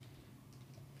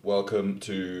Welcome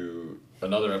to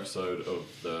another episode of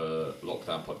the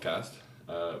Lockdown podcast,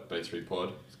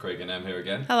 B3POD. It's Craig and Em here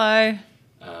again. Hello.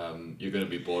 You're going to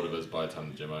be bored of us by the time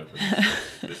the gym opens.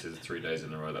 This is 3 days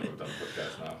in a row that we've done a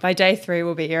podcast now. By day 3,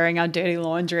 we'll be airing our dirty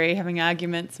laundry, having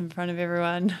arguments in front of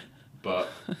everyone. But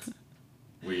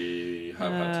we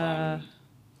have had time,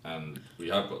 and we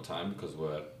have got time because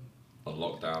we're on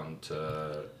lockdown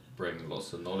to bring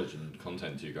lots of knowledge and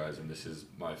content to you guys, and this is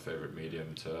my favourite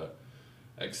medium to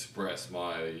express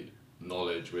my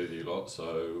knowledge with you lot,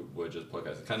 so we're just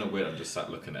podcasting. It's kind of weird, I'm just sat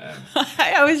looking at Em.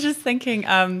 I was just thinking,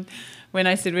 when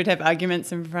I said we'd have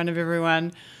arguments in front of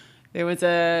everyone, there was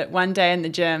one day in the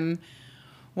gym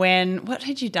when, what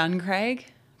had you done, Craig?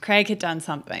 Craig had done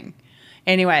something.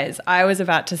 Anyways, I was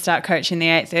about to start coaching the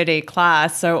 8:30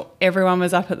 class, so everyone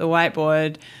was up at the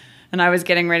whiteboard and I was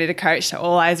getting ready to coach, so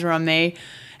all eyes were on me.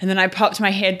 And then I popped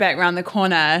my head back around the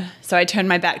corner. So I turned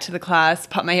my back to the class,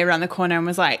 popped my head around the corner and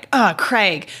was like, oh,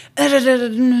 Craig,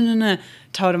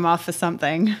 told him off for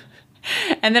something.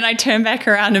 And then I turned back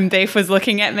around and Beef was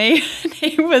looking at me and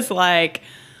he was like,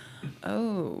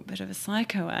 oh, bit of a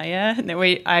psycho, are you? And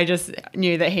then I just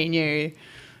knew that he knew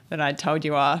that I'd told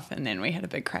you off, and then we had a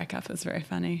big crack up. It was very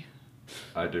funny.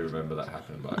 I do remember that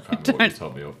happening, but I can't remember what you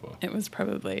told me off for. It was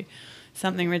probably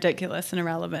something ridiculous and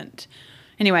irrelevant.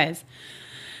 Anyways,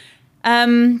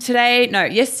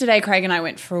 yesterday Craig and I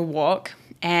went for a walk,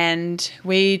 and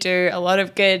we do a lot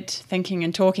of good thinking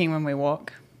and talking when we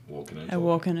walk. Walking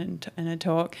and a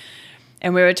talk.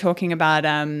 And we were talking about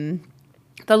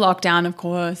the lockdown, of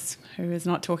course. Who is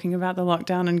not talking about the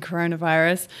lockdown and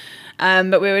coronavirus?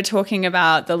 But we were talking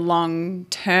about the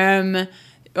long-term,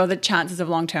 or the chances of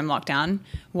long-term lockdown.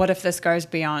 What if this goes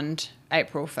beyond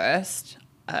April 1st?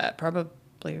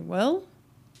 Probably will.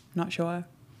 Not sure.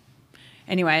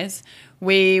 Anyways,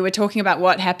 we were talking about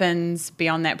what happens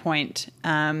beyond that point.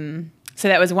 So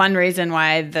that was one reason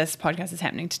why this podcast is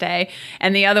happening today.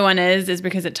 And the other one is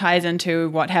because it ties into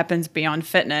what happens beyond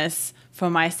fitness for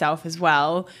myself as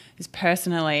well. Is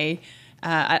personally,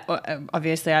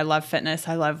 obviously I love fitness.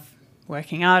 I love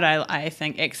working out. I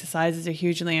think exercise is a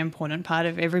hugely important part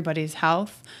of everybody's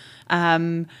health.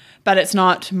 But it's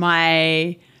not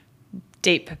my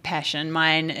deep passion.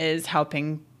 Mine is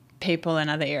helping people in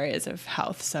other areas of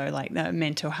health. So like the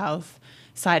mental health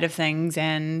side of things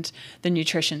and the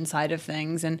nutrition side of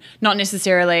things, and not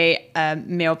necessarily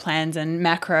meal plans and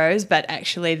macros, but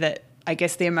actually the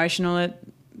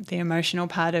emotional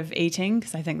part of eating,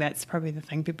 because I think that's probably the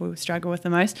thing people struggle with the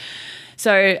most.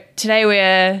 So today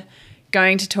we're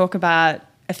going to talk about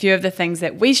a few of the things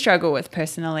that we struggle with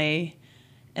personally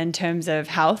in terms of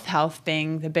health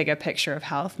being the bigger picture of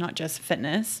health, not just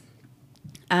fitness.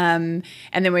 And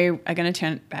then we are going to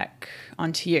turn it back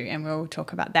onto you, and we'll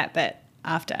talk about that bit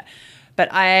after. But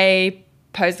I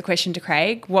posed the question to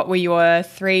Craig, what were your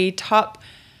 3 top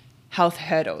health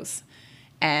hurdles?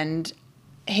 And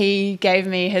he gave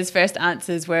me, his first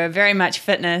answers were very much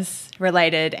fitness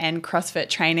related and CrossFit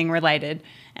training related.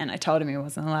 And I told him he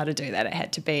wasn't allowed to do that. It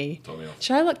had to be,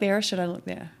 should I look there or should I look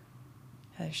there?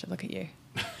 I should look at you.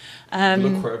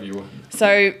 Look wherever you want.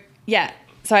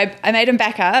 So I made him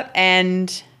back up,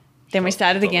 and then we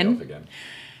started again.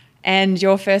 And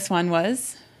your first one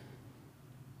was?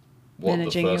 What,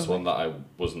 the first one that I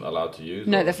wasn't allowed to use?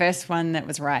 No, the first one that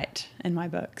was right in my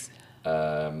books.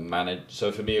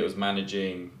 So for me it was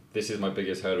managing, this is my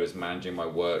biggest hurdle, is managing my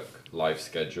work life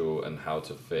schedule and how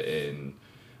to fit in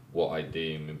what I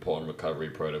deem important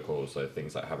recovery protocols. So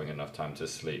things like having enough time to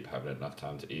sleep, having enough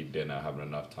time to eat dinner, having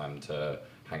enough time to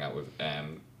hang out with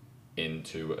Em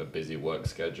into a busy work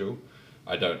schedule.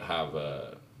 I don't have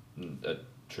a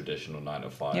traditional 9 to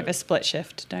 5. You have a split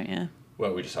shift, don't you?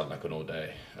 Well, we just have like an all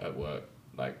day at work.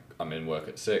 Like I'm in work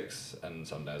at 6 and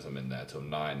some days I'm in there till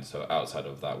 9. So outside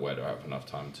of that, where do I have enough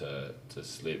time to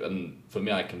sleep? And for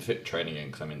me, I can fit training in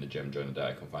because I'm in the gym during the day.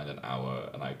 I can find an hour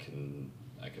and I can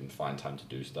find time to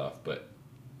do stuff. But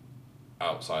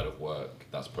outside of work,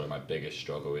 that's probably my biggest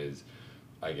struggle. Is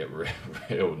I get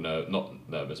not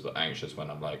nervous, but anxious when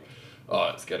I'm like,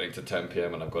 oh, it's getting to 10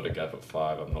 p.m. and I've got to get up at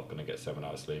 5. I'm not going to get 7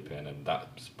 hours sleep in. And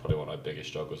that's probably one of my biggest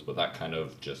struggles. But that kind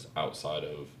of just outside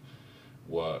of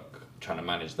work, trying to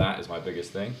manage that is my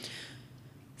biggest thing.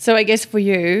 So I guess for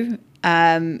you,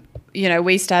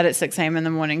 we start at 6 a.m. in the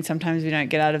morning. Sometimes we don't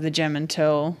get out of the gym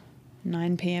until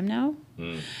 9 p.m. now.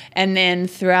 And then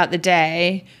throughout the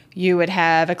day, you would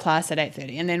have a class at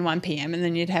 8:30 and then 1 p.m. and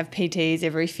then you'd have PTs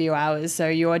every few hours. So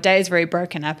your day is very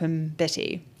broken up and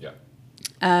bitty. Yeah.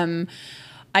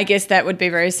 I guess that would be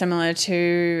very similar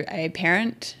to a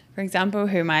parent, for example,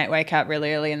 who might wake up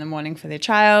really early in the morning for their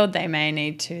child. They may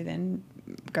need to then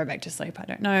go back to sleep, I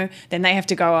don't know. Then they have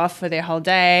to go off for their whole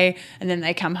day, and then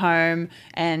they come home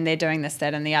and they're doing this,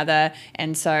 that, and the other.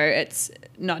 And so it's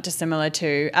not dissimilar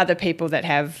to other people that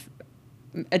have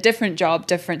a different job,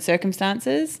 different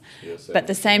circumstances, but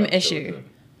the same issue.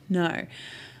 No.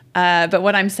 But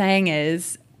what I'm saying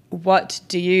is, what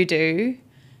do you do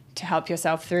to help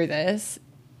yourself through this,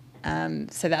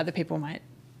 so that other people might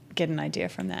get an idea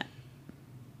from that?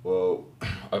 Well,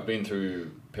 I've been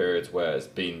through periods where it's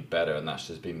been better, and that's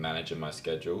just been managing my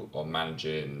schedule or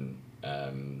managing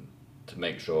to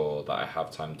make sure that I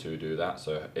have time to do that.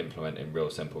 So implementing real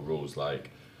simple rules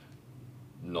like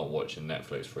not watching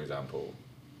Netflix, for example,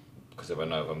 because if I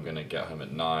know if I'm going to get home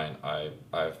at 9, I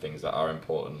have things that are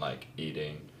important like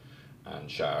eating and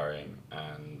showering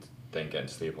and then getting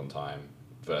to sleep on time,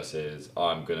 versus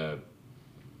I'm going to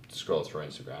scroll through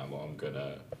Instagram or I'm going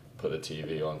to put the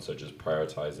TV on. So just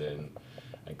prioritizing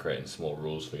and creating small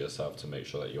rules for yourself to make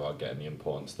sure that you are getting the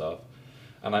important stuff.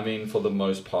 And I mean, for the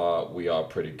most part, we are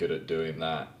pretty good at doing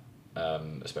that,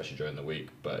 especially during the week,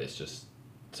 but it's just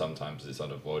sometimes it's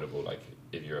unavoidable. Like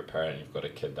if you're a parent, you've got a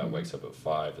kid that wakes up at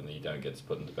 5 and then you don't get to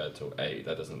put them to bed till 8,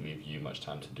 that doesn't leave you much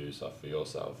time to do stuff for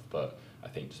yourself. But I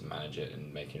think just manage it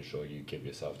and making sure you give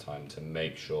yourself time to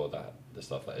make sure that the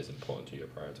stuff that is important to you, you're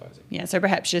prioritizing. Yeah, so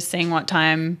perhaps just seeing what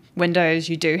time windows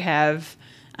you do have,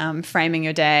 framing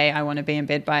your day. I want to be in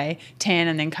bed by 10,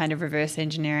 and then kind of reverse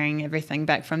engineering everything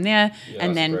back from there,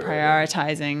 and then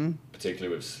prioritizing.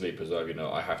 Particularly with sleep as well, you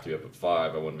know, I have to be up at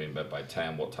 5, I want to be in bed by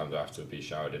 10, what time do I have to be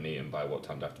showered and eaten by, what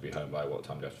time do I have to be home by, what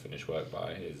time do I have to finish work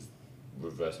by, is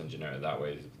reverse engineering it that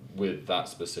way. With that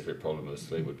specific problem of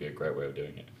sleep would be a great way of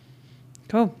doing it.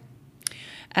 Cool.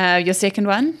 Your second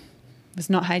one was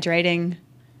not hydrating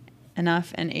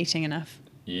enough and eating enough.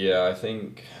 Yeah, I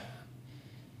think,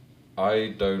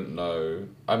 I don't know,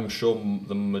 I'm sure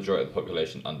the majority of the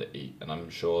population undereat, and I'm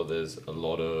sure there's a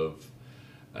lot of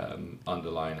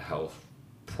underlying health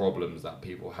problems that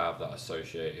people have that are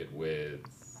associated with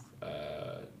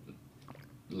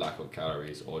lack of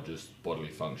calories or just bodily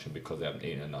function because they haven't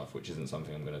eaten enough, which isn't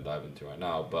something I'm going to dive into right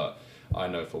now. But I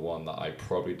know for one that I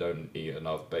probably don't eat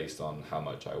enough based on how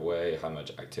much I weigh, how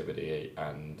much activity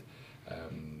and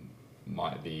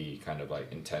the kind of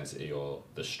like intensity or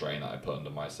the strain that I put under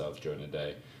myself during the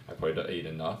day. I probably don't eat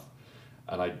enough,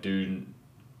 and I do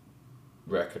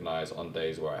recognize on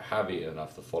days where I have eaten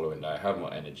enough the following day I have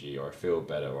more energy, or I feel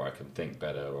better, or I can think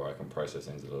better, or I can process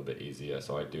things a little bit easier.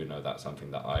 So I do know that's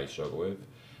something that I struggle with,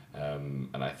 and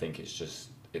I think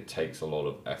it takes a lot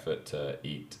of effort to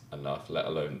eat enough, let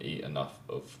alone eat enough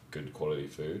of good quality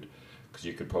food, because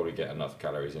you could probably get enough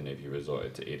calories in if you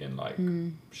resorted to eating like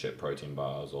shit protein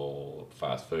bars or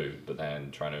fast food, but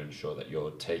then trying to ensure that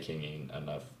you're taking in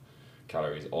enough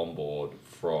calories on board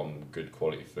from good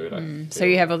quality food. So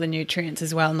you have all the nutrients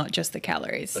as well, not just the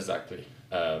calories. Exactly.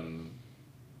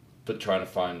 But trying to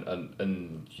find,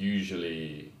 and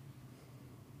usually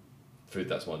food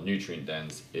that's more nutrient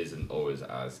dense isn't always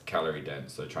as calorie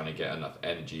dense. So trying to get enough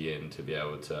energy in to be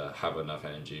able to have enough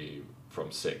energy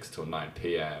from 6 till 9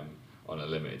 p.m. on a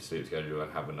limited sleep schedule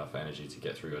and have enough energy to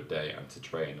get through your day and to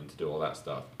train and to do all that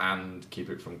stuff and keep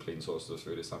it from clean sources of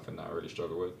food is something that I really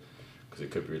struggle with. Because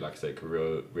it could be, like I say, it could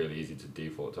be really easy to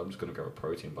default to, I'm just going to grab a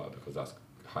protein bar because that's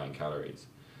high in calories.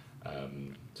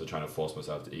 So trying to force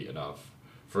myself to eat enough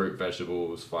fruit,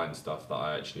 vegetables, find stuff that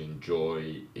I actually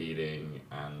enjoy eating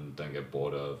and don't get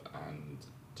bored of, and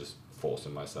just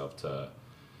forcing myself to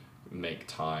make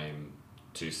time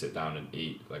to sit down and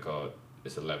eat. Like, oh,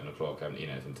 it's 11 o'clock, I haven't eaten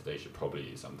anything today, should probably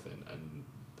eat something. And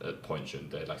at points during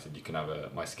the day, like I said, you can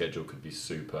have my schedule could be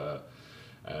super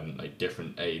like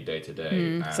different day to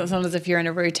day. So it's not as if you're in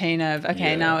a routine of,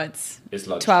 okay, now it's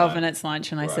 12 and it's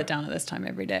lunch and I sit down at this time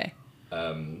every day.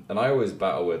 And I always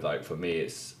battle with, like, for me,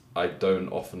 I don't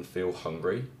often feel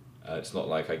hungry. It's not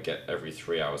like I get every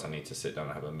 3 hours I need to sit down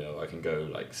and have a meal. I can go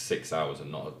like 6 hours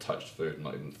and not have touched food and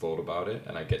not even thought about it.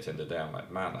 And I get to the end of the day, I'm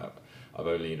like, man, I've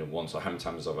only eaten once. Or how many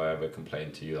times have I ever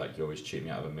complained to you, like, you always cheat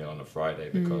me out of a meal on a Friday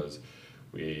because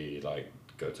we, like,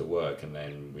 go to work and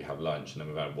then we have lunch and then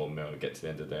we've had one meal and get to the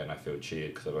end of the day and I feel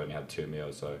cheated because I've only had 2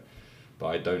 meals. So, but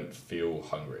I don't feel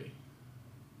hungry.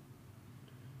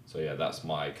 So yeah, that's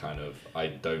my kind of, I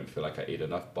don't feel like I eat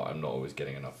enough, but I'm not always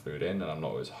getting enough food in and I'm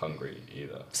not always hungry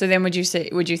either. So then would you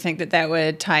think that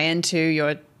would tie into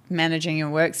your managing your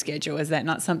work schedule? Is that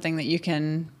not something that you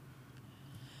can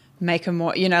make a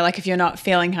more, like if you're not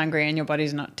feeling hungry and your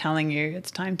body's not telling you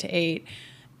it's time to eat,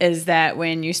 is that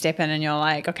when you step in and you're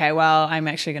like, okay, well, I'm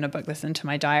actually going to book this into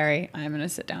my diary. I'm going to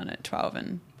sit down at 12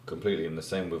 and... Completely. And the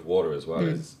same with water as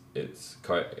well. It's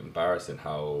quite embarrassing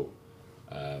how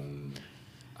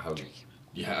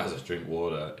yeah, as I drink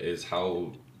water, is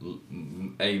how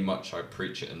much I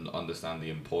preach it and understand the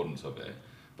importance of it,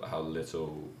 but how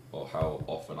little or how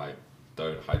often I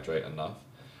don't hydrate enough.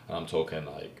 And I'm talking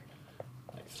like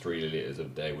 3 liters a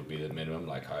day would be the minimum.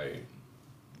 Like I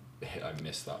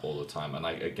miss that all the time, and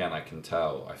I can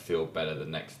tell I feel better the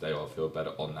next day, or I feel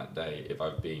better on that day if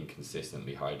I've been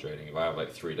consistently hydrating. If I have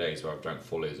like 3 days where I've drank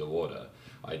 4 liters of water,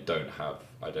 I don't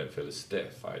feel as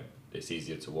stiff. It's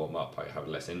easier to warm up. I have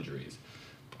less injuries,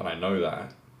 and I know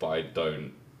that, but I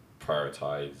don't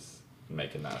prioritize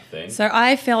making that a thing. So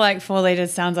I feel like 4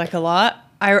 liters sounds like a lot.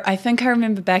 I think I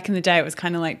remember back in the day it was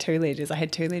kind of like 2 liters. I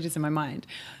had 2 liters in my mind.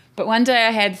 But one day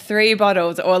I had 3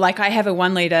 bottles, or like I have a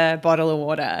 1 liter bottle of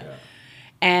water. Yeah.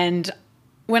 And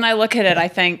when I look at it, I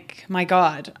think, my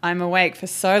God, I'm awake for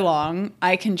so long.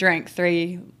 I can drink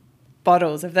 3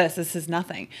 bottles of this. This is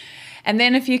nothing. And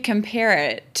then if you compare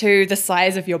it to the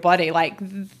size of your body, like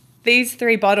these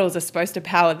 3 bottles are supposed to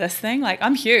power this thing. Like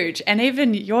I'm huge, and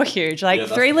even you're huge. Like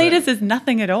 3 liters is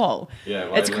nothing at all. Yeah,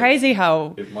 well, it's crazy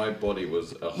how if my body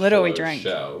was a little we hollow drink.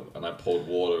 shell and I poured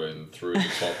water in through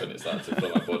the top and it started to fill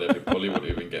my body, it probably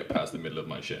wouldn't even get past the middle of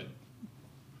my shin.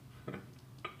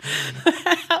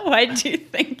 Why do you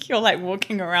think you're like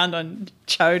walking around on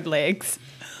chode legs?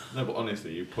 No, but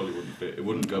honestly, you probably wouldn't fit. It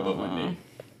wouldn't go above my knee.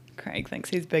 Craig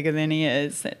thinks he's bigger than he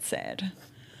is. That's sad.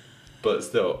 But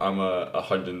still, I'm a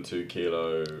 102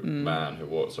 kilo man who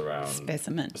walks around.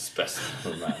 Specimen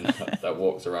man that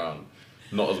walks around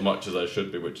not as much as I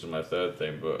should be, which is my third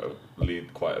thing, but I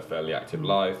lead quite a fairly active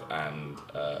life, and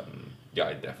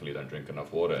I definitely don't drink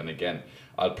enough water. And again,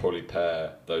 I'd probably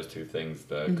pair those two things,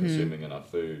 the consuming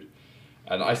enough food.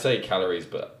 And I say calories,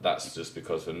 but that's just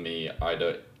because for me,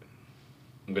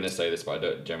 I'm going to say this, but I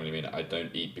don't generally mean it. I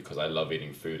don't eat because I love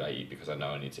eating food. I eat because I know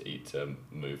I need to eat to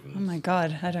move. Oh my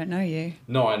God, I don't know you.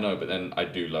 No, I know, but then I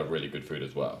do love really good food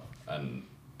as well. And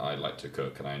I like to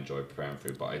cook and I enjoy preparing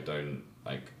food, but I don't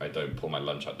pull my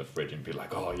lunch out the fridge and be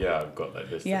like, oh yeah, I've got like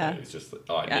this today. It's just,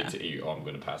 I need to eat or I'm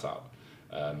going to pass out.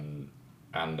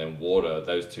 And then water,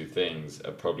 those two things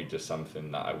are probably just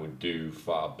something that I would do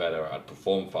far better. I'd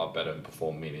perform far better, and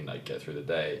perform meaning like get through the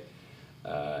day,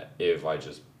 if I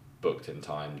just booked in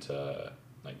time to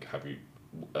like have you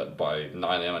by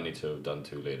 9 a.m. I need to have done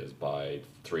 2 liters, by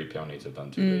 3 p.m. I need to have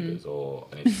done 2 liters, or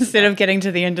I need to instead of getting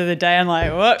to the end of the day I'm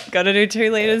like, what, gotta do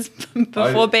 2 liters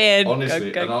before bed.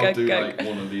 Honestly, I'll do like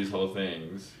one of these whole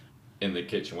things in the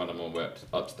kitchen when I'm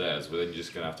upstairs, but then you're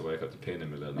just gonna have to wake up to pee in the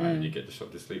middle of the night and you get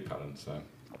disrupted sleep pattern, so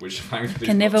which thankfully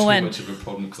can is never not win. too much of a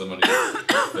problem because I'm only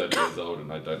 30 years old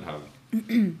and I don't have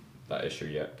that issue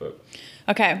yet. But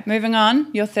okay, moving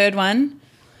on, your third one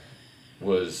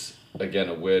was again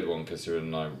a weird one,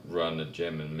 considering I run a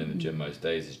gym and I'm in the gym most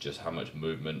days, is just how much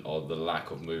movement or the lack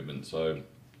of movement. So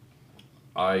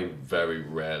I very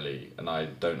rarely, and I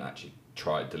don't actually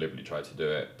deliberately try to do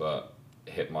it, but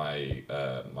hit my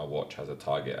my watch has a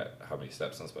target at how many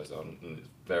steps I'm supposed to, and it's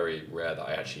very rare that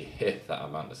I actually hit that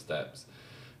amount of steps.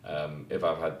 If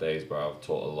I've had days where I've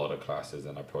taught a lot of classes,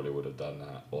 then I probably would have done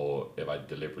that, or if I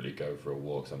deliberately go for a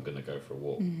walk, so I'm going to go for a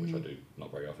walk, which I do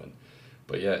not very often.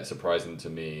 But yeah, it's surprising to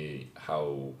me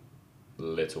how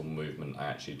little movement I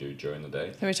actually do during the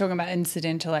day. So we're talking about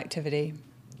incidental activity,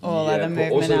 all Yeah, other but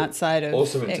movement also, outside of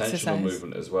also intentional exercise.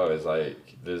 movement as well. Is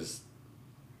like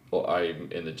I'm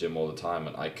in the gym all the time,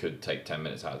 and I could take 10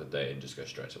 minutes out of the day and just go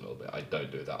stretch a little bit. I don't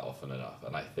do that often enough,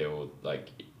 and I feel like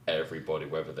everybody,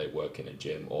 whether they work in a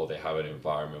gym or they have an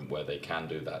environment where they can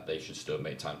do that, they should still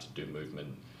make time to do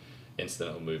movement.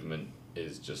 Incidental movement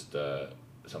is just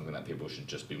something that people should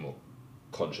just be more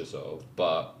conscious of,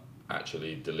 but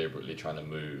actually deliberately trying to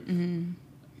move.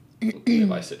 If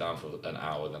I sit down for an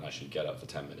hour, then I should get up for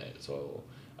 10 minutes, or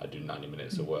I do 90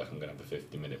 minutes of work, I'm going to have a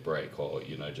 50-minute break, or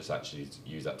just actually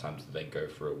use that time to then go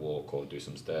for a walk or do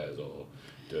some stairs or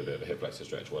do a bit of a hip flexor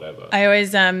stretch, whatever. I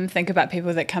always think about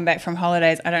people that come back from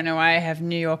holidays. I don't know why I have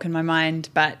New York in my mind,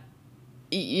 but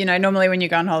normally when you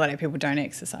go on holiday, people don't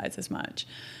exercise as much,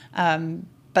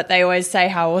 but they always say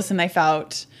how awesome they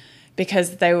felt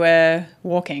because they were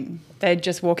walking. They're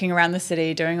just walking around the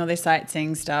city, doing all their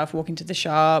sightseeing stuff, walking to the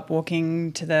shop,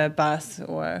 walking to the bus,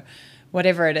 or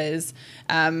whatever it is.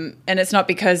 And it's not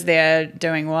because they're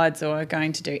doing WODs or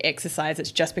going to do exercise.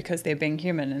 It's just because they're being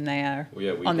human and they are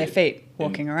on their feet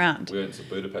walking around. We went to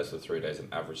Budapest for 3 days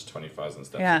and averaged 20,000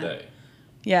 steps a day.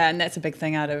 Yeah, and that's a big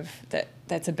thing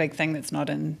that's a big thing that's not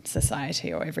in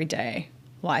society or everyday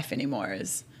life anymore,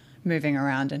 is moving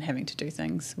around and having to do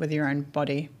things with your own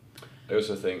body. I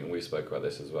also think, and we spoke about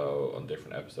this as well on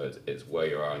different episodes, it's where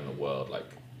you are in the world. Like,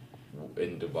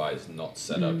 in Dubai it's not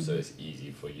set up so it's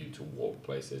easy for you to walk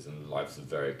places, and life's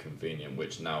very convenient,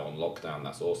 which now on lockdown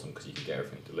that's awesome because you can get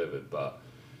everything delivered, but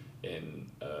in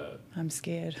I'm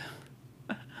scared.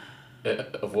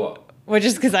 of what? Well,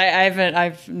 just because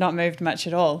I've not moved much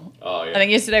at all. Oh yeah. I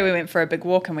think yesterday we went for a big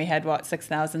walk and we had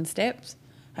 6,000 steps.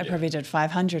 I probably did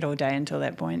 500 all day until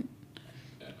that point.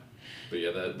 Yeah, but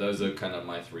yeah, those are kind of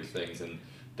my three things, and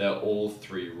they're all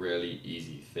three really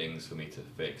easy things for me to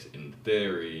fix in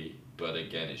theory. But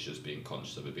again, it's just being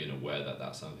conscious of it, being aware that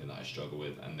that's something that I struggle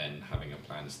with, and then having a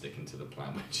plan, sticking to the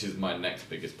plan, which is my next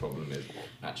biggest problem, is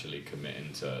actually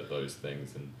committing to those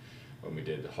things. And when we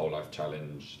did the Whole Life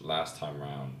Challenge last time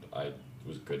round, I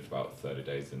was good for about 30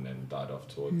 days and then died off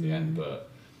towards the end. But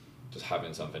just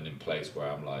having something in place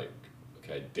where I'm like,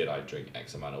 okay, did I drink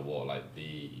X amount of water? Like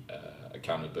the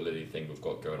accountability thing we've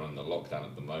got going on in the lockdown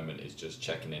at the moment is just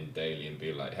checking in daily and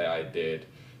being like, hey, I did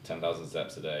 10,000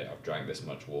 steps a day, I've drank this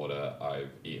much water,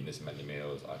 I've eaten this many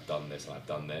meals, I've done this and I've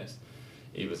done this.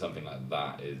 Even something like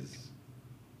that is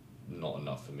not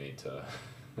enough for me to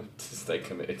to stay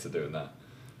committed to doing that.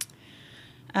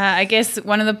 I guess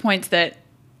one of the points that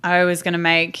I was going to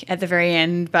make at the very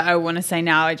end, but I want to say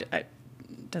now, it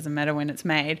doesn't matter when it's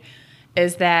made,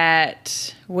 is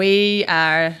that we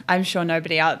are, I'm sure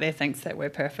nobody out there thinks that we're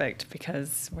perfect,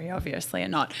 because we obviously are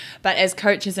not. But as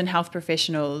coaches and health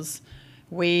professionals,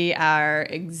 we are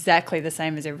exactly the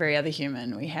same as every other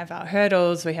human. We have our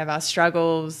hurdles, we have our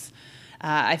struggles.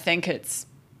 I think it's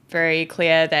very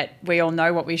clear that we all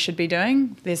know what we should be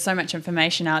doing. There's so much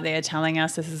information out there telling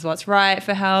us this is what's right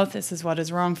for health, this is what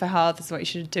is wrong for health, this is what you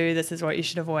should do, this is what you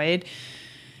should avoid.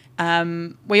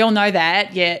 We all know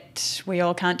that, yet we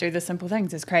all can't do the simple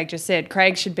things, as Craig just said.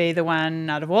 Craig should be the one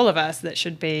out of all of us that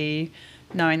should be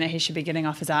knowing that he should be getting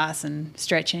off his ass and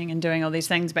stretching and doing all these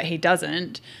things, but he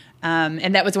doesn't.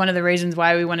 And that was one of the reasons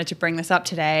why we wanted to bring this up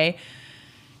today,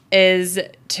 is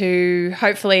to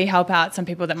hopefully help out some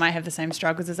people that might have the same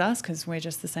struggles as us, because we're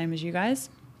just the same as you guys.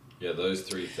 Yeah, those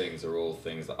three things are all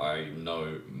things that I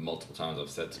know multiple times I've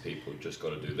said to people, just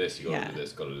got to do this, you got to do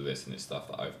this, got to do this, and it's stuff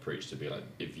that I've preached to be like,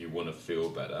 if you want to feel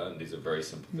better, and these are very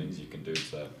simple things you can do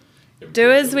to improve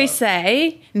Do as your we life.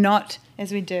 say, not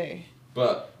as we do.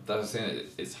 But that's the thing,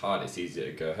 it's hard, it's easier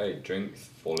to go, hey, drink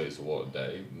 4 litres of water a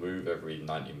day, move every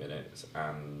 90 minutes,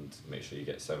 and make sure you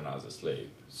get 7 hours of sleep.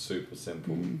 Super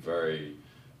simple, very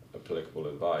applicable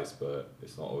advice, but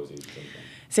it's not always easy to implement.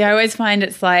 See, I always find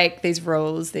it's like these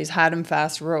rules, these hard and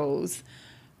fast rules,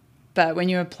 but when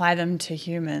you apply them to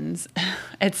humans,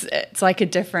 it's like a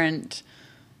different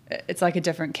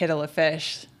kettle of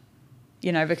fish,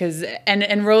 you know, because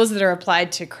and rules that are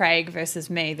applied to Craig versus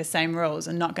me, the same rules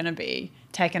are not going to be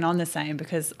taken on the same,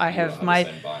 because I have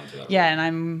my and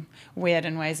I'm weird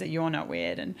in ways that you're not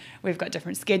weird, and we've got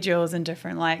different schedules and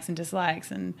different likes and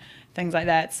dislikes and things like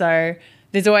that. So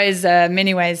there's always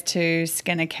many ways to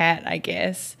skin a cat, I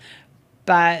guess.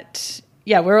 But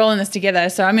yeah, we're all in this together.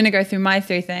 So I'm going to go through my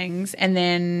 3 things, and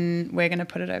then we're going to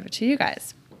put it over to you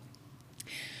guys.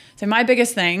 So my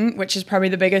biggest thing, which is probably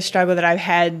the biggest struggle that I've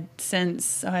had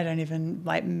since, I don't even,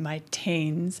 like, my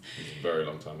teens. It's a very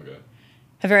long time ago.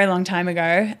 A very long time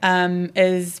ago,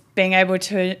 is being able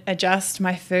to adjust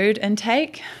my food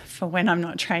intake for when I'm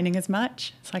not training as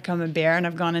much. It's like I'm a bear and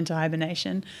I've gone into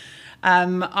hibernation.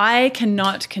 I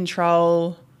cannot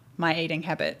control my eating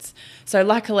habits. So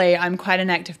luckily I'm quite an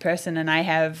active person, and I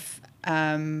have,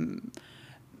 I'm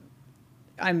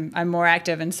more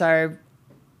active. And so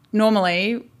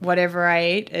normally whatever I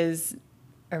eat is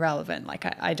irrelevant. Like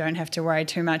I don't have to worry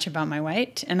too much about my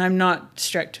weight, and I'm not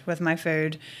strict with my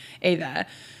food either.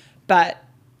 But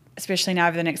especially now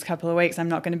over the next couple of weeks, I'm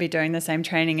not going to be doing the same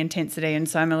training intensity, and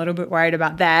so I'm a little bit worried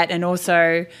about that. And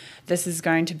also this is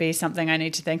going to be something I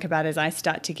need to think about as I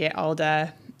start to get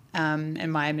older,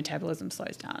 and my metabolism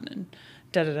slows down and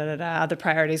other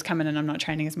priorities come in and I'm not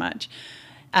training as much.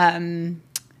 And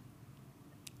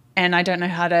I don't know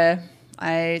how to,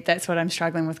 that's what I'm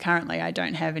struggling with currently. I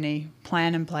don't have any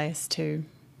plan in place to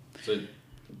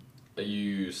are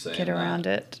you saying get around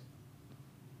it.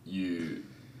 You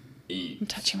eat... I'm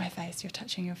touching my face. You're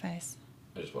touching your face.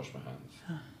 I just washed my hands.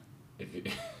 Oh.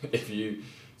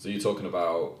 So you're talking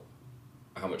about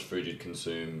how much food you'd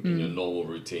consume in your normal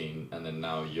routine, and then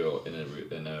now you're in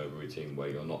a routine where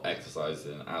you're not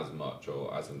exercising as much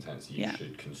or as intense, you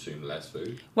should consume less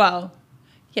food? Well,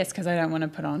 yes, because I don't want to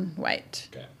put on weight.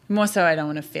 Okay. More so I don't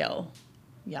want to feel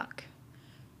yuck.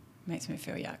 It makes me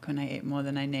feel yuck when I eat more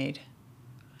than I need.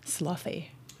 Slothy.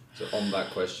 So on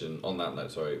that question,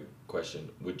 question.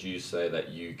 Would you say that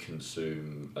you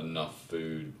consume enough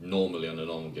food normally on a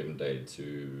normal given day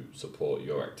to support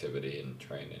your activity and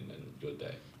training and your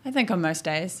day? I think on most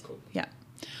days. Cool. Yeah.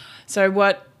 So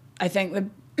what I think the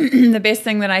the best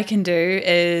thing that I can do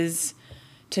is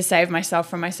to save myself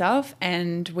from myself,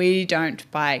 and we don't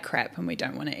buy crap and we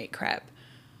don't want to eat crap.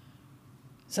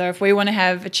 So if we want to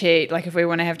have a cheat, like if we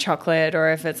want to have chocolate,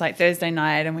 or if it's like Thursday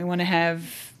night and we want to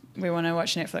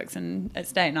watch Netflix and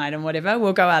it's date night and whatever,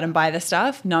 we'll go out and buy the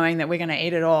stuff knowing that we're going to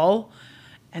eat it all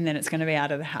and then it's going to be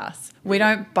out of the house. We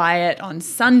don't buy it on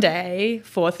Sunday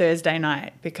for Thursday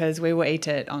night because we will eat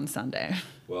it on Sunday.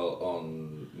 Well,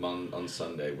 on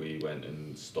Sunday we went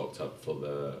and stocked up for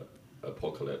the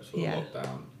apocalypse, for the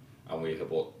lockdown, and we had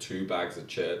bought 2 bags of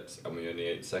chips and we only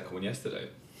ate the second one yesterday.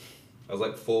 That was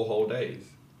like 4 whole days.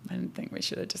 I didn't think we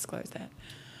should have disclosed that.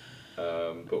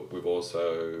 But we've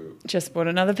also just bought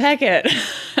another packet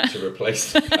to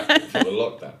replace the packet for the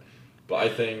lockdown. But I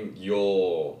think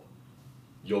you're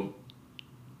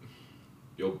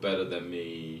better than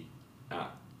me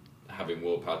at having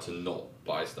willpower to not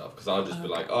buy stuff, because I'll just be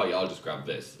like, oh yeah, I'll just grab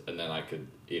this and then I could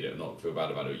eat it and not feel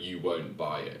bad about it. You won't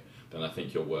buy it. Then I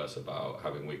think you're worse about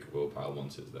having weaker willpower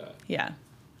once it's there. Yeah,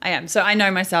 I am. So I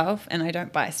know myself and I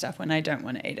don't buy stuff when I don't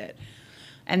want to eat it.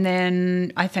 And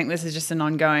then I think this is just an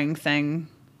ongoing thing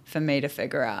for me to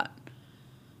figure out.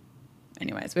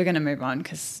 Anyways, we're going to move on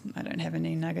because I don't have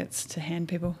any nuggets to hand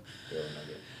people.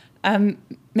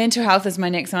 Mental health is my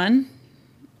next one.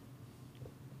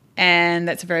 And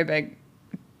that's a very big,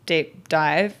 deep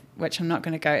dive, which I'm not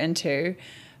going to go into.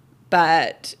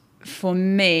 But for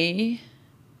me,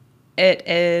 it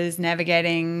is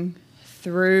navigating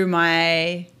through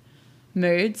my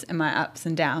moods and my ups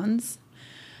and downs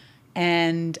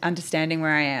and understanding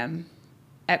where I am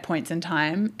at points in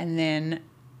time and then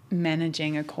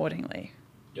managing accordingly.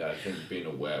 Yeah, I think being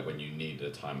aware when you need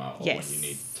a timeout or when you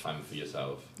need time for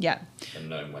yourself. Yeah. And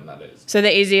knowing when that is. So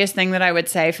the easiest thing that I would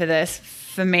say for this,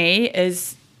 for me,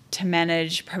 is to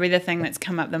manage, probably the thing that's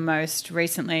come up the most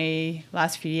recently,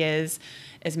 last few years,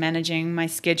 is managing my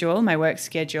schedule, my work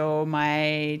schedule,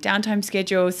 my downtime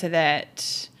schedule, so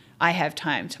that I have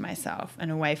time to myself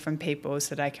and away from people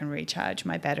so that I can recharge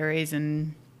my batteries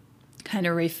and kind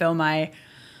of refill my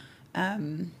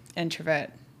introvert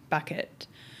bucket.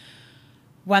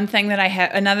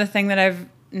 Another thing that I've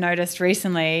noticed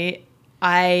recently,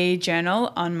 I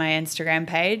journal on my Instagram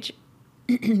page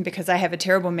because I have a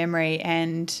terrible memory,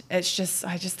 and I just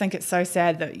think it's so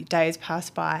sad that days pass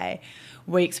by,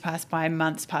 weeks pass by,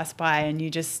 months pass by, and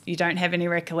you don't have any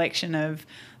recollection of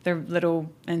the little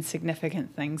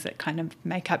insignificant things that kind of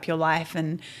make up your life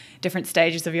and different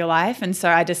stages of your life. And so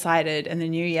I decided in the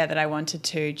new year that I wanted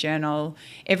to journal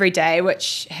every day,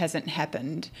 which hasn't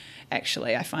happened.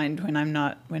 Actually, I find when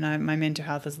my mental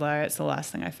health is low, it's the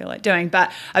last thing I feel like doing.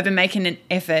 But I've been making an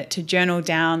effort to journal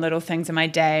down little things in my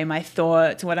day, my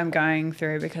thoughts, what I'm going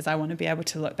through, because I want to be able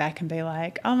to look back and be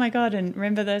like, oh my God, and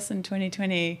remember this in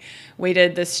 2020, we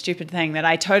did this stupid thing that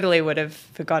I totally would have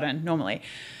forgotten normally.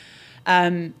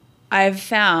 I've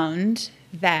found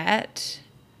that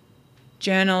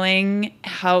journaling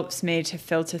helps me to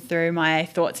filter through my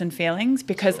thoughts and feelings,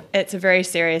 because it's a very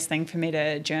serious thing for me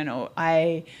to journal.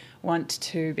 I want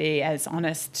to be as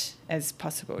honest as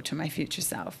possible to my future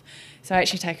self. So I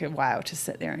actually take a while to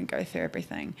sit there and go through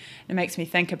everything. It makes me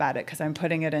think about it because I'm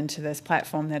putting it into this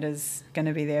platform that is going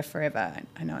to be there forever.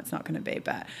 I know it's not going to be,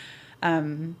 but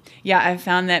I've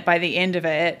found that by the end of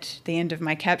it, the end of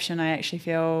my caption, I actually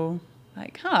feel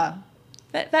like,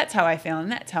 that's how I feel, and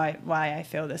that's why I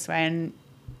feel this way, and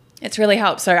it's really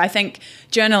helped. So I think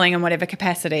journaling in whatever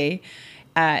capacity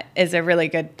is a really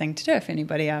good thing to do if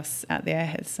anybody else out there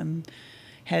has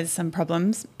some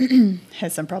problems.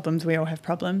 Has some problems. We all have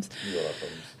problems. We all have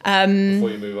problems. Before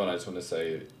you move on, I just want to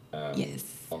say yes.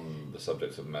 On the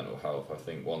subject of mental health, I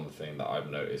think one thing that I've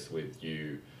noticed with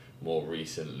you more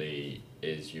recently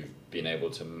is you've been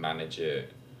able to manage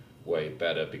it way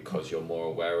better because you're more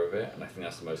aware of it, and I think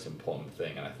that's the most important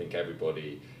thing. And I think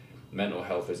mental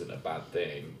health isn't a bad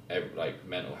thing.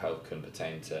 Mental health can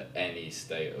pertain to any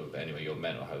state of your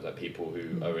mental health. Like people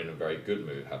who are in a very good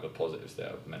mood have a positive state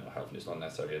of mental health, and it's not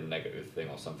necessarily a negative thing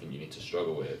or something you need to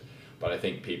struggle with. But I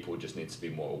think people just need to be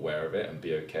more aware of it and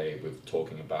be okay with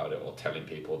talking about it or telling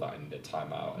people that I need a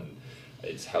time out. And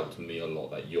it's helped me a lot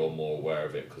that you're more aware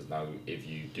of it, because now if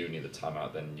you do need a time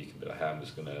out, then you can be like,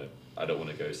 hey, I don't want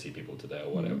to go see people today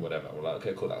or whatever. We're like,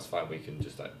 okay, cool, that's fine. We can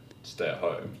just stay at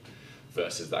home.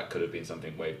 Versus that could have been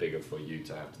something way bigger for you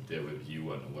to have to deal with if you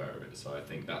weren't aware of it. So I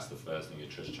think that's the first thing. You're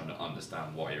just trying to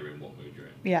understand why you're in what mood you're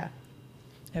in. Yeah,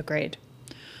 agreed.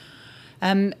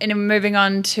 And then moving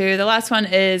on to the last one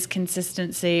is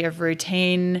consistency of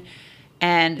routine,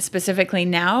 and specifically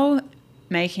now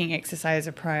making exercise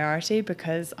a priority,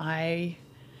 because I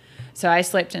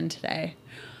slept in today.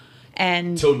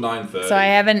 And till 9:30. So I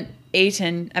haven't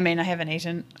eaten.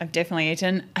 I've definitely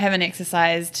eaten. I haven't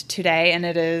exercised today, and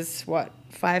it is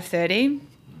 5:30.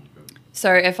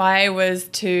 So if I was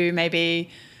to maybe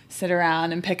sit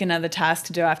around and pick another task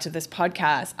to do after this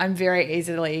podcast, I'm very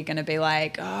easily going to be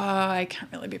like, oh, I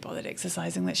can't really be bothered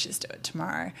exercising. Let's just do it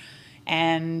tomorrow.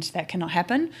 And that cannot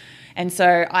happen. And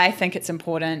so I think it's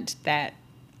important that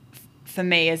for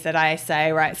me is that I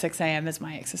say, right, 6 a.m. is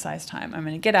my exercise time. I'm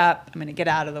going to get up, I'm going to get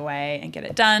out of the way and get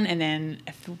it done. And then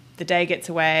if the day gets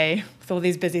away with all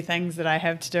these busy things that I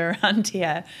have to do around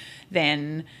here,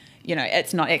 then,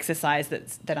 it's not exercise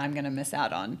that I'm going to miss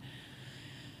out on.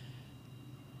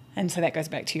 And so that goes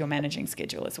back to your managing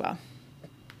schedule as well.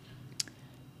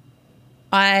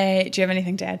 Do you have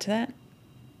anything to add to that?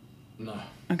 No.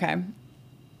 Okay.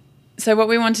 So what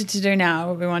we wanted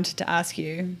to ask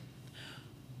you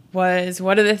was,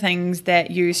 what are the things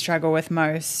that you struggle with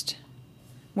most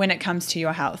when it comes to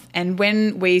your health? And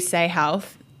when we say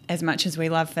health, as much as we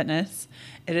love fitness,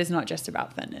 it is not just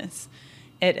about fitness.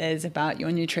 It is about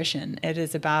your nutrition. It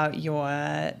is about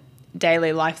your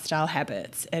daily lifestyle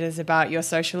habits. It is about your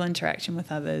social interaction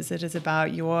with others. It is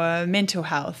about your mental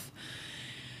health.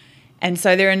 And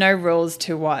so there are no rules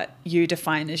to what you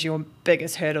define as your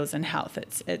biggest hurdles in health.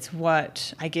 It's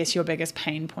what, I guess, your biggest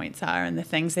pain points are, and the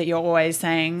things that you're always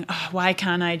saying, oh, why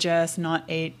can't I just not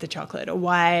eat the chocolate? Or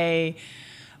why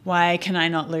can I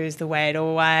not lose the weight?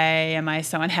 Or why am I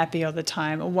so unhappy all the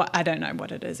time? Or what? I don't know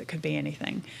what it is. It could be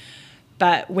anything.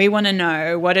 But we want to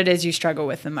know what it is you struggle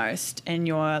with the most in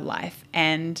your life.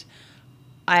 And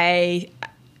I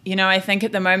think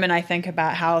at the moment I think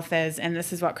about health as, and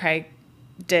this is what Craig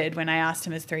did when I asked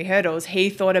him his 3 hurdles, he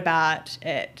thought about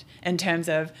it in terms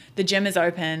of the gym is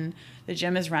open, the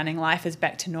gym is running, life is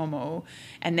back to normal.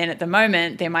 And then at the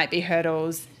moment, there might be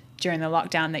hurdles during the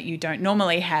lockdown that you don't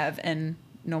normally have in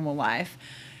normal life.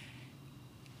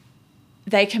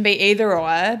 They can be either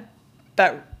or,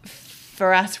 but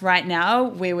for us right now,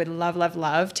 we would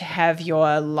love to have your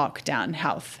lockdown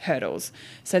health hurdles.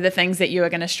 So the things that you are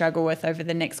going to struggle with over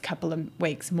the next couple of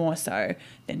weeks more so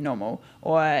than normal,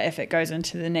 or if it goes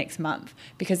into the next month,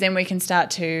 because then we can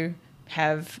start to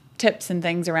have tips and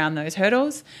things around those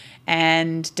hurdles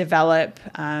and develop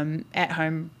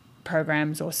at-home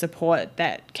programs or support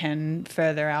that can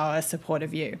further our support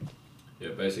of you.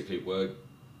 Yeah, basically we're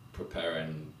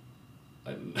preparing.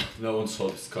 No one saw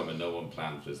this coming. No one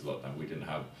planned for this lockdown. We don't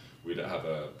have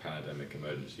a pandemic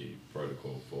emergency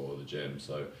protocol for the gym,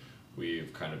 so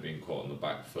we've kind of been caught on the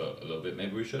back foot a little bit.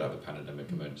 Maybe we should have a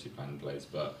pandemic emergency plan in place,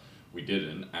 but we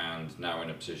didn't. And now we're in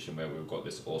a position where we've got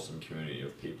this awesome community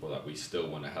of people that we still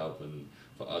want to help. And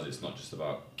for us, it's not just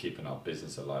about keeping our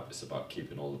business alive. It's about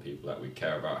keeping all the people that we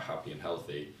care about happy and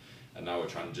healthy. And now we're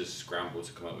trying to just scramble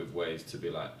to come up with ways to be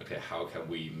like, okay, how can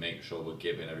we make sure we're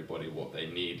giving everybody what they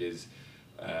need is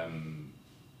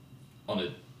on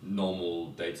a normal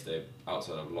day-to-day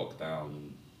outside of lockdown,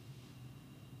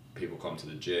 people come to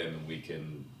the gym and we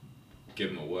can give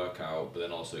them a workout, but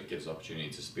then also it gives opportunity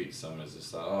to speak to someone as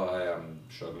just like, oh, hey, I'm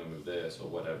struggling with this or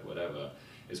whatever,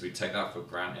 is we take that for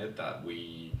granted that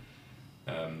we,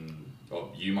 or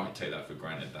you might take that for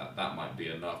granted that might be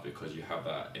enough because you have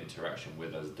that interaction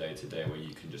with us day to day where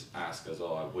you can just ask us,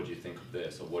 oh, what do you think of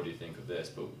this or what do you think of this,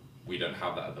 but we don't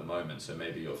have that at the moment. So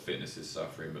maybe your fitness is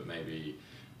suffering, but maybe,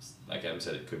 like Em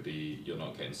said, it could be you're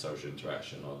not getting social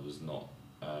interaction or there's not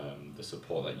the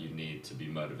support that you need to be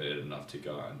motivated enough to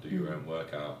go out and do your own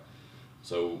workout.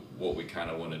 So what we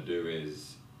kind of want to do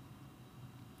is,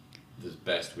 as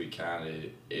best we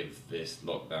can, if this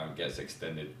lockdown gets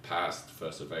extended past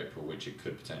 1st of April, which it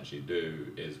could potentially do,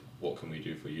 is what can we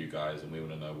do for you guys? And we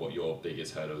want to know what your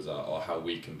biggest hurdles are or how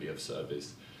we can be of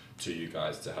service to you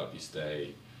guys to help you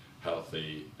stay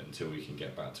healthy until we can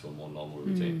get back to a more normal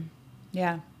routine.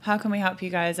 Yeah. How can we help you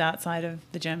guys outside of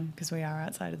the gym? Because we are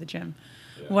outside of the gym.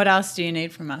 Yeah. What else do you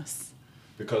need from us?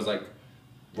 Because like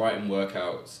writing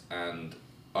workouts, and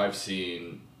I've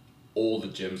seen all the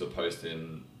gyms are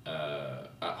posting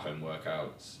at-home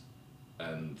workouts,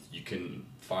 and you can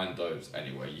find those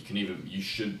anywhere. You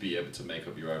should be able to make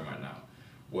up your own right now.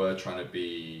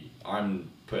 I'm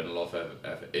putting a lot of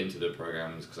effort into the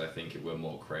programs because I think if we're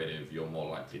more creative, you're more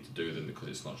likely to do them because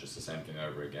it's not just the same thing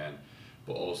over again.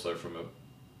 But also from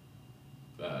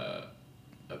a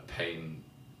pain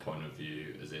point of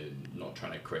view, as in not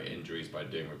trying to create injuries by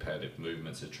doing repetitive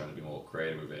movements and trying to be more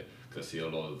creative with it. Because I see a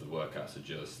lot of the workouts are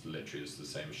just literally just the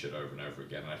same shit over and over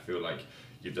again. And I feel like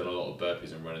you've done a lot of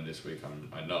burpees and running this week,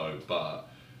 I know, but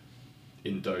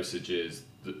in dosages,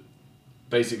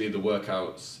 basically the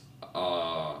workouts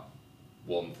are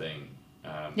one thing.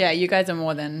 Yeah, you guys are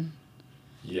more than...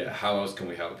 Yeah, how else can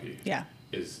we help you? Yeah.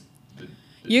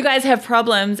 You guys have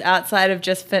problems outside of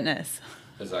just fitness.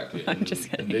 Exactly. I'm just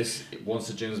kidding. And this, once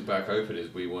the gym's back open,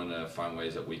 is we want to find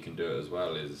ways that we can do it as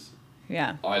well.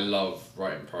 Yeah. I love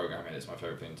writing programming. It's my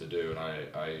favorite thing to do, and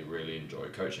I really enjoy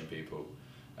coaching people.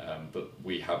 But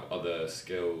we have other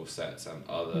skill sets and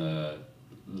other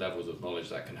levels of knowledge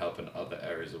that can help in other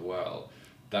areas as well.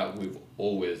 That we've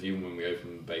always, even when we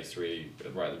opened Base 3,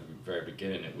 right at the very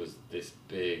beginning, it was this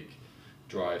big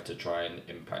drive to try and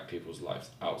impact people's lives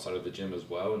outside of the gym as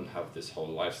well, and have this whole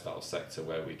lifestyle sector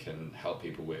where we can help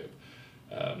people with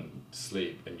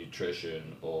sleep and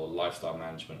nutrition or lifestyle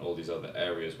management, all these other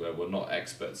areas where we're not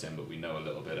experts in but we know a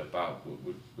little bit about,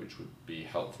 which would be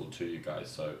helpful to you guys.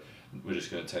 So we're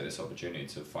just going to take this opportunity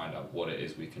to find out what it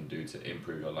is we can do to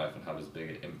improve your life and have as big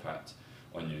an impact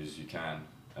on you as you can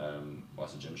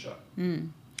whilst the gym shut.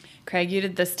 Craig, you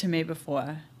did this to me before,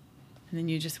 and then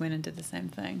you just went and did the same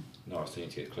thing. No, I was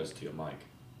thinking to get closer to your mic.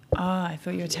 Oh, I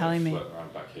thought you were telling me.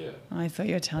 Around back here. Oh, I thought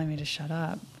you were telling me to shut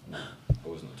up. No, I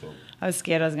wasn't at all. I was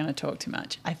scared I was going to talk too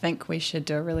much. I think we should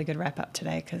do a really good wrap up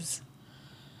today because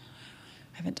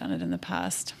I haven't done it in the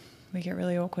past. We get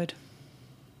really awkward.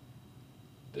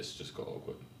 This just got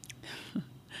awkward.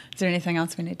 Is there anything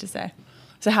else we need to say?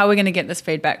 So how are we going to get this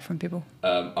feedback from people?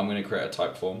 I'm going to create a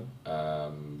type form,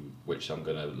 which I'm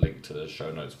going to link to the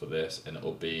show notes for this, and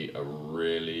it'll be a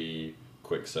really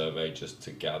quick survey just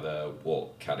to gather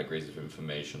what categories of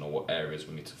information or what areas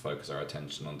we need to focus our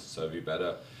attention on to serve you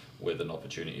better, with an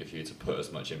opportunity for you to put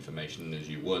as much information as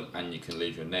you want, and you can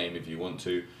leave your name if you want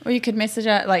to. Or you could message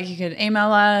it, like you could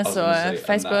email us or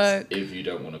Facebook. If you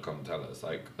don't want to come tell us,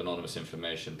 like anonymous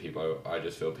information, I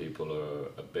just feel people are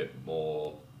a bit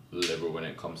more liberal when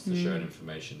it comes to sharing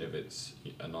information if it's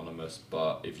anonymous.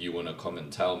 But if you want to come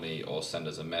and tell me or send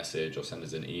us a message or send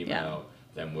us an email,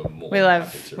 then we're more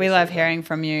happy to we love hearing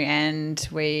from you, and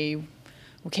we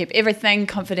will keep everything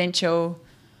confidential.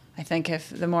 I think if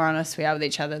the more honest we are with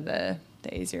each other, the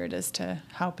easier it is to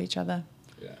help each other.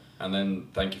 Yeah. And then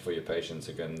thank you for your patience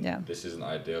again. Yeah. This isn't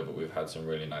ideal, but we've had some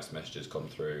really nice messages come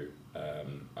through. I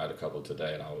had a couple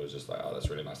today and I was just like, oh, that's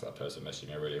really nice, that person messaging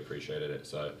me. I really appreciated it.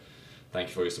 So thank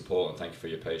you for your support and thank you for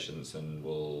your patience, and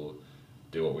we'll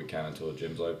do what we can until the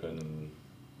gym's open. And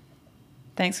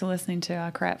thanks for listening to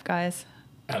our crap, guys.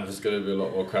 And there's going to be a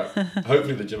lot more crap.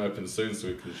 Hopefully the gym opens soon so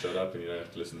we can shut up and you don't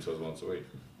have to listen to us once a week.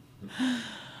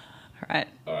 All right.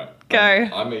 Go.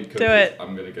 I made cookies. Do it.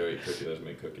 I'm going to go eat cookies. I just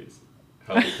made cookies.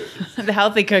 Healthy cookies. The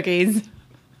healthy cookies.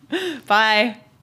 Bye.